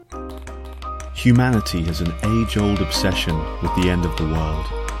Humanity has an age-old obsession with the end of the world.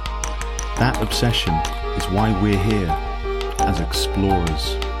 That obsession is why we're here, as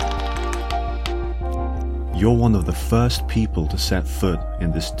explorers. You're one of the first people to set foot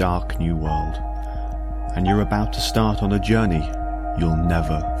in this dark new world, and you're about to start on a journey you'll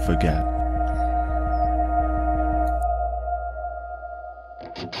never forget.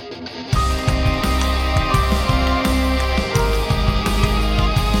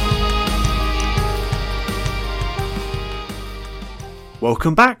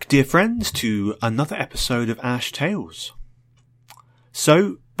 Welcome back, dear friends, to another episode of Ash Tales.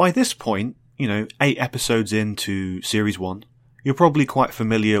 So, by this point, 8 episodes into Series 1, you're probably quite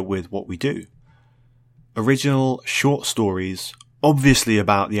familiar with what we do. Original, short stories, obviously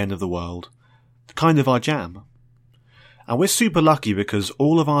about the end of the world, kind of our jam. And we're super lucky because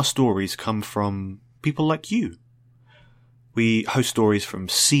all of our stories come from people like you. We host stories from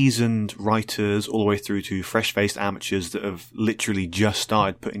seasoned writers all the way through to fresh-faced amateurs that have literally just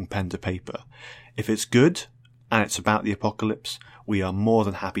started putting pen to paper. If it's good, and it's about the apocalypse, we are more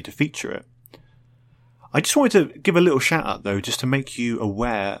than happy to feature it. I just wanted to give a little shout out though, just to make you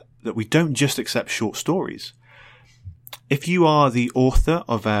aware that we don't just accept short stories. If you are the author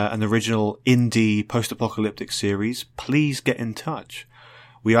of an original indie post-apocalyptic series, please get in touch.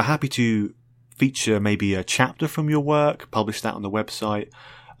 We are happy to feature maybe a chapter from your work, publish that on the website,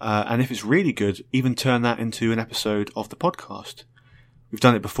 and if it's really good, even turn that into an episode of the podcast. We've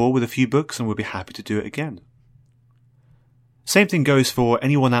done it before with a few books and we'll be happy to do it again. Same thing goes for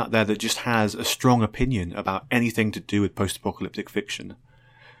anyone out there that just has a strong opinion about anything to do with post-apocalyptic fiction.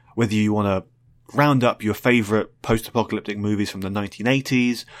 Whether you want to round up your favourite post-apocalyptic movies from the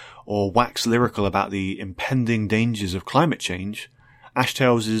 1980s, or wax lyrical about the impending dangers of climate change, Ash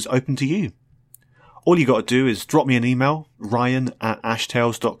Tales is open to you. All you got to do is drop me an email,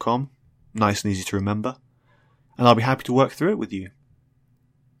 ryan@ashtales.com, nice and easy to remember, and I'll be happy to work through it with you.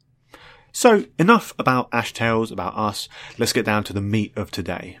 So, enough about Ash Tales, about us, let's get down to the meat of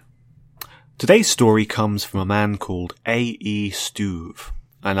today. Today's story comes from a man called A.E. Stuve,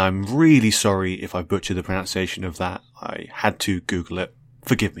 and I'm really sorry if I butchered the pronunciation of that. I had to Google it.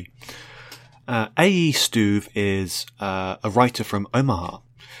 Forgive me. A.E. Stuve is a writer from Omaha.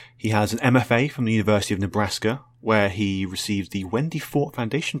 He has an MFA from the University of Nebraska, where he received the Wendy Fort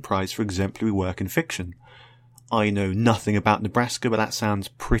Foundation Prize for exemplary work in fiction. I know nothing about Nebraska, but that sounds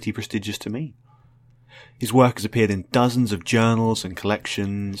pretty prestigious to me. His work has appeared in dozens of journals and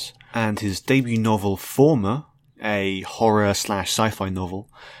collections, and his debut novel, Former, a horror/sci-fi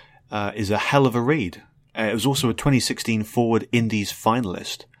novel, is a hell of a read. It was also a 2016 Forward Indies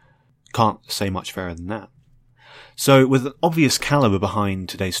finalist. Can't say much fairer than that. So, with an obvious calibre behind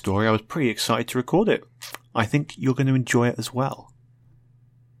today's story, I was pretty excited to record it. I think you're going to enjoy it as well.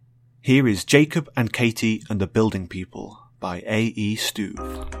 Here is Jacob and Katie and the Building People by A.E.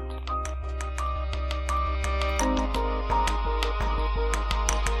 Stuve.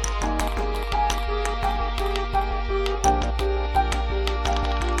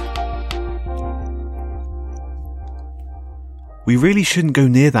 We really shouldn't go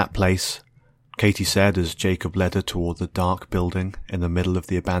near that place, Katie said as Jacob led her toward the dark building in the middle of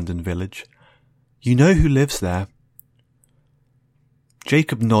the abandoned village. You know who lives there.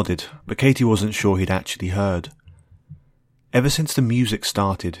 Jacob nodded, but Katie wasn't sure he'd actually heard. Ever since the music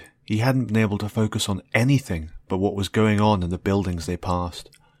started, he hadn't been able to focus on anything but what was going on in the buildings they passed.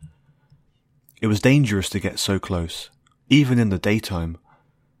 It was dangerous to get so close, even in the daytime.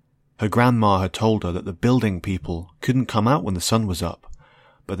 Her grandma had told her that the building people couldn't come out when the sun was up,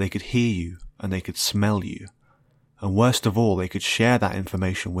 but they could hear you and they could smell you, and worst of all, they could share that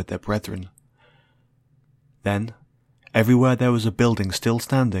information with their brethren. Then, everywhere there was a building still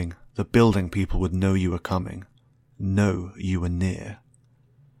standing, the building people would know you were coming, know you were near.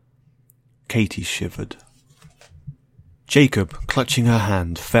 Katie shivered. Jacob, clutching her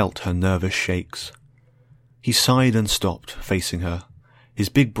hand, felt her nervous shakes. He sighed and stopped, facing her. His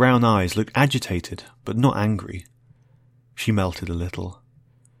big brown eyes looked agitated, but not angry. She melted a little.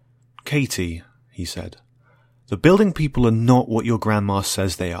 Katie, he said, the building people are not what your grandma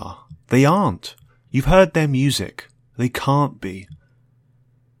says they are. They aren't. You've heard their music. They can't be.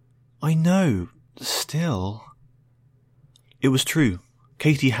 I know, still. It was true.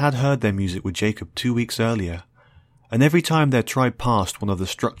 Katie had heard their music with Jacob 2 weeks earlier, and every time their tribe passed one of the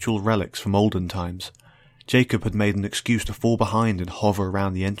structural relics from olden times, Jacob had made an excuse to fall behind and hover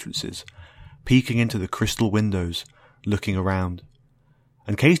around the entrances, peeking into the crystal windows, looking around.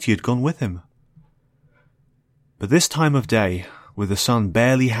 And Katie had gone with him. But this time of day, with the sun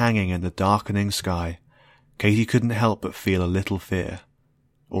barely hanging in the darkening sky, Katie couldn't help but feel a little fear.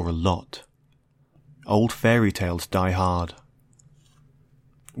 Or a lot. Old fairy tales die hard.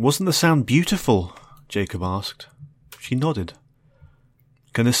 Wasn't the sound beautiful? Jacob asked. She nodded.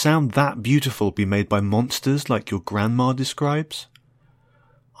 Can a sound that beautiful be made by monsters like your grandma describes?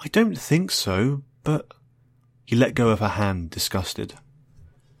 I don't think so, but... He let go of her hand, disgusted.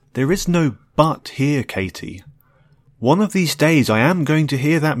 There is no but here, Katie. One of these days I am going to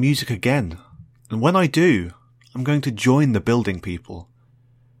hear that music again, and when I do, I'm going to join the building people.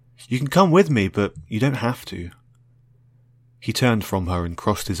 You can come with me, but you don't have to. He turned from her and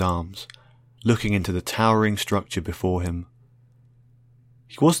crossed his arms, looking into the towering structure before him.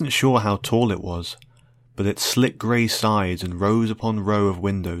 He wasn't sure how tall it was, but its slick grey sides and rows upon row of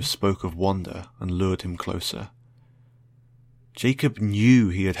windows spoke of wonder and lured him closer. Jacob knew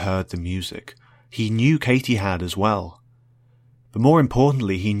he had heard the music. He knew Katie had as well. But more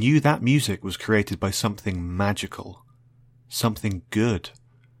importantly, he knew that music was created by something magical. Something good.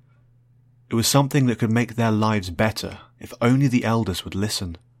 It was something that could make their lives better if only the elders would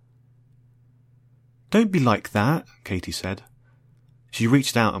listen. Don't be like that, Katie said. She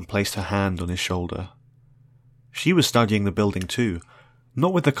reached out and placed her hand on his shoulder. She was studying the building too,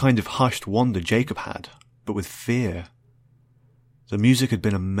 not with the kind of hushed wonder Jacob had, but with fear. The music had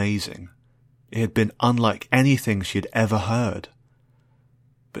been amazing. It had been unlike anything she had ever heard.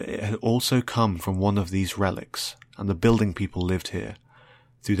 But it had also come from one of these relics, and the building people lived here,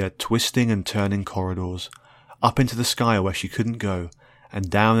 through their twisting and turning corridors, up into the sky where she couldn't go, and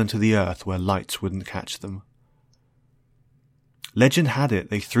down into the earth where lights wouldn't catch them. Legend had it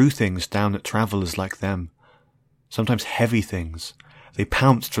they threw things down at travellers like them, sometimes heavy things. They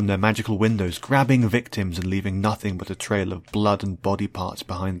pounced from their magical windows, grabbing victims and leaving nothing but a trail of blood and body parts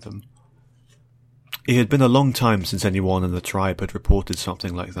behind them. It had been a long time since anyone in the tribe had reported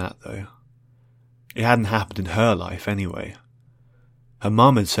something like that, though. It hadn't happened in her life, anyway. Her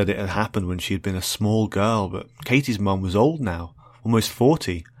mum had said it had happened when she had been a small girl, but Katie's mum was old now, almost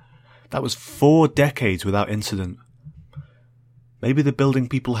 40. That was 4 decades without incident. Maybe the building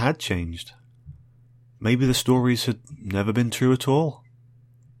people had changed. Maybe the stories had never been true at all.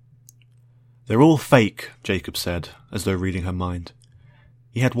 They're all fake, Jacob said, as though reading her mind.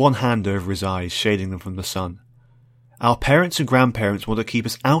 He had one hand over his eyes, shading them from the sun. Our parents and grandparents want to keep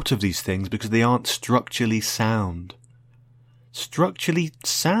us out of these things because they aren't structurally sound. Structurally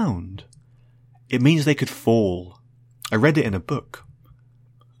sound? It means they could fall. I read it in a book.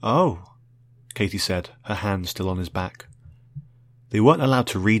 Oh, Katie said, her hand still on his back. They weren't allowed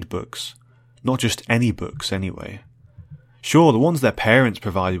to read books. Not just any books, anyway. Sure, the ones their parents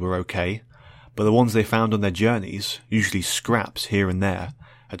provided were okay, but the ones they found on their journeys, usually scraps here and there,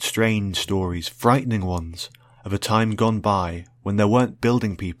 had strange stories, frightening ones, of a time gone by when there weren't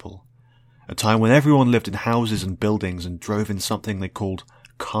building people, a time when everyone lived in houses and buildings and drove in something they called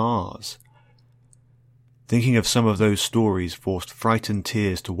cars. Thinking of some of those stories forced frightened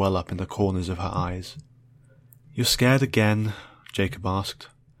tears to well up in the corners of her eyes. "You're scared again?" Jacob asked.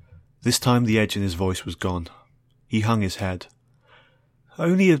 This time the edge in his voice was gone. He hung his head.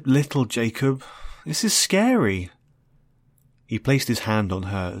 "Only a little, Jacob. This is scary." He placed his hand on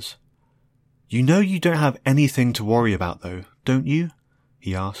hers. "You know you don't have anything to worry about, though, don't you?"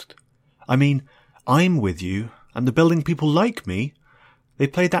 he asked. "I mean, I'm with you, and the building people like me. They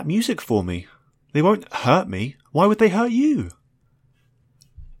played that music for me. They won't hurt me. Why would they hurt you?"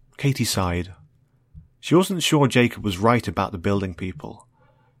 Katie sighed. She wasn't sure Jacob was right about the building people,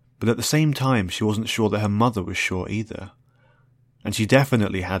 but at the same time she wasn't sure that her mother was sure either. And she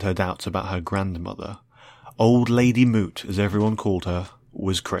definitely had her doubts about her grandmother. Old Lady Moot, as everyone called her,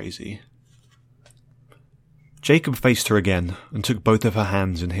 was crazy. Jacob faced her again and took both of her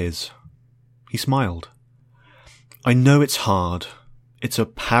hands in his. He smiled. "I know it's hard. It's a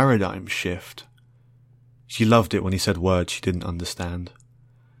paradigm shift." She loved it when he said words she didn't understand.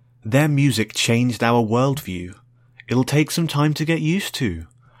 "Their music changed our worldview. It'll take some time to get used to.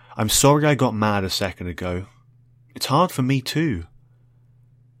 I'm sorry I got mad a second ago. It's hard for me too."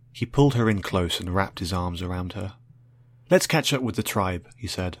 He pulled her in close and wrapped his arms around her. "Let's catch up with the tribe," he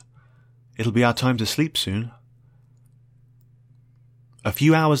said. "It'll be our time to sleep soon." A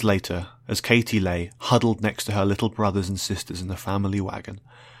few hours later, as Katie lay huddled next to her little brothers and sisters in the family wagon,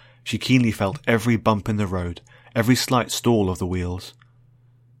 she keenly felt every bump in the road, every slight stall of the wheels.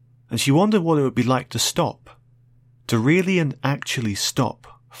 And she wondered what it would be like to stop, to really and actually stop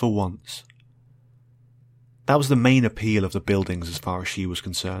for once. That was the main appeal of the buildings as far as she was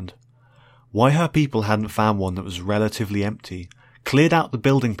concerned. Why her people hadn't found one that was relatively empty, cleared out the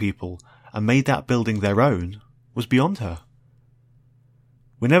building people, and made that building their own, was beyond her.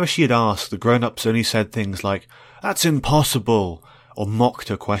 Whenever she had asked, the grown-ups only said things like, "That's impossible," or mocked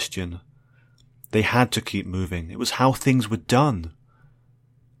her question. They had to keep moving. It was how things were done.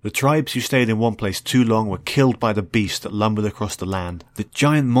 The tribes who stayed in one place too long were killed by the beast that lumbered across the land. The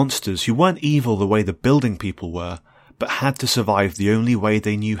giant monsters who weren't evil the way the building people were, but had to survive the only way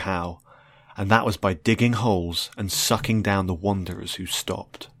they knew how, and that was by digging holes and sucking down the wanderers who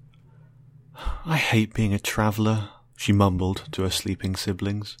stopped. "I hate being a traveller," she mumbled to her sleeping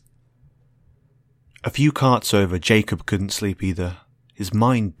siblings. A few carts over, Jacob couldn't sleep either. His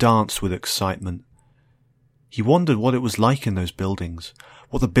mind danced with excitement. He wondered what it was like in those buildings,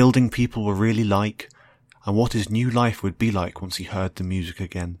 what the building people were really like, and what his new life would be like once he heard the music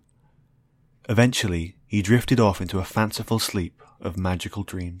again. Eventually, he drifted off into a fanciful sleep of magical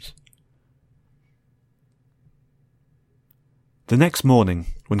dreams. The next morning,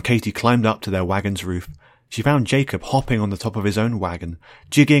 when Katie climbed up to their wagon's roof, she found Jacob hopping on the top of his own wagon,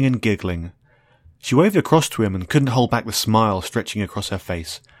 jigging and giggling. She waved across to him and couldn't hold back the smile stretching across her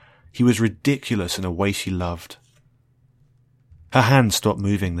face. He was ridiculous in a way she loved. Her hand stopped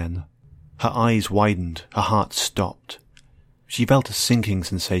moving then. Her eyes widened, her heart stopped. She felt a sinking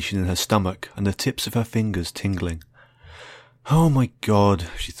sensation in her stomach and the tips of her fingers tingling. "Oh my God,"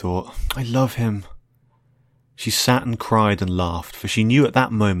 she thought, "I love him." She sat and cried and laughed, for she knew at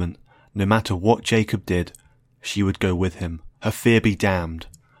that moment, no matter what Jacob did, she would go with him, her fear be damned.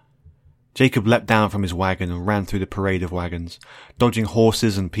 Jacob leapt down from his wagon and ran through the parade of wagons, dodging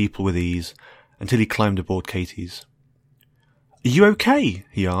horses and people with ease, until he climbed aboard Katie's. "Are you okay?"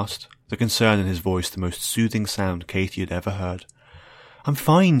 he asked, the concern in his voice the most soothing sound Katie had ever heard. "I'm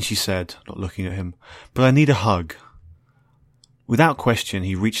fine," she said, not looking at him, "but I need a hug." Without question,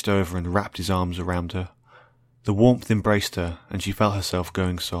 he reached over and wrapped his arms around her. The warmth embraced her, and she felt herself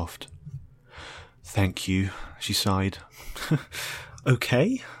going soft. "Thank you," she sighed.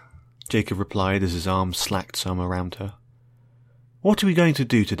 "Okay?" Jacob replied as his arms slacked some around her. "What are we going to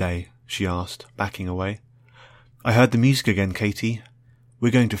do today?" she asked, backing away. "I heard the music again, Katie.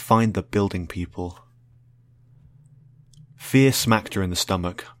 We're going to find the building people." Fear smacked her in the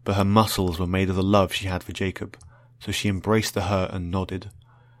stomach, but her muscles were made of the love she had for Jacob, so she embraced the hurt and nodded.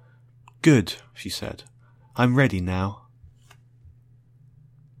 "Good," she said. "I'm ready now."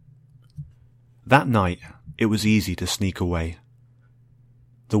 That night, it was easy to sneak away.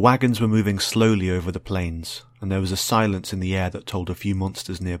 The wagons were moving slowly over the plains, and there was a silence in the air that told a few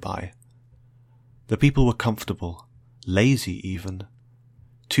monsters nearby. The people were comfortable, lazy even.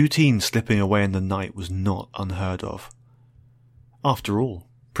 2 teens slipping away in the night was not unheard of. After all,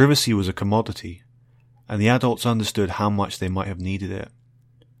 privacy was a commodity, and the adults understood how much they might have needed it.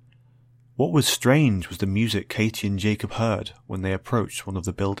 What was strange was the music Katie and Jacob heard when they approached one of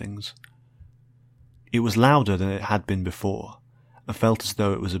the buildings. It was louder than it had been before, and felt as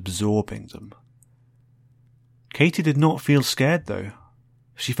though it was absorbing them. Katie did not feel scared though.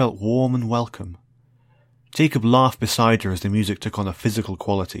 She felt warm and welcome. Jacob laughed beside her as the music took on a physical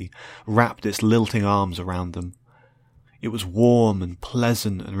quality, wrapped its lilting arms around them. It was warm and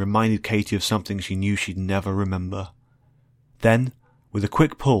pleasant and reminded Katie of something she knew she'd never remember. Then, with a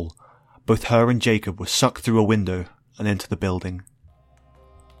quick pull, both her and Jacob were sucked through a window and into the building.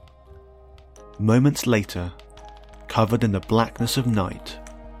 Moments later, covered in the blackness of night,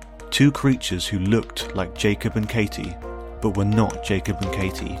 2 creatures who looked like Jacob and Katie, but were not Jacob and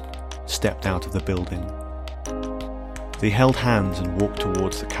Katie, stepped out of the building. They held hands and walked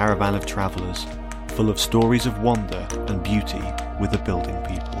towards the caravan of travellers, full of stories of wonder and beauty with the building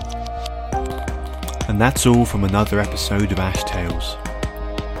people. And that's all from another episode of Ash Tales.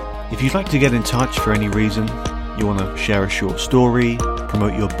 If you'd like to get in touch for any reason, you want to share a short story,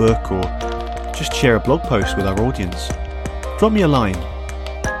 promote your book, or just share a blog post with our audience, drop me a line,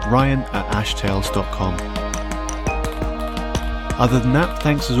 ryan@ashtales.com. Other than that,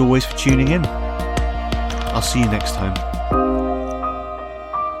 thanks as always for tuning in. I'll see you next time.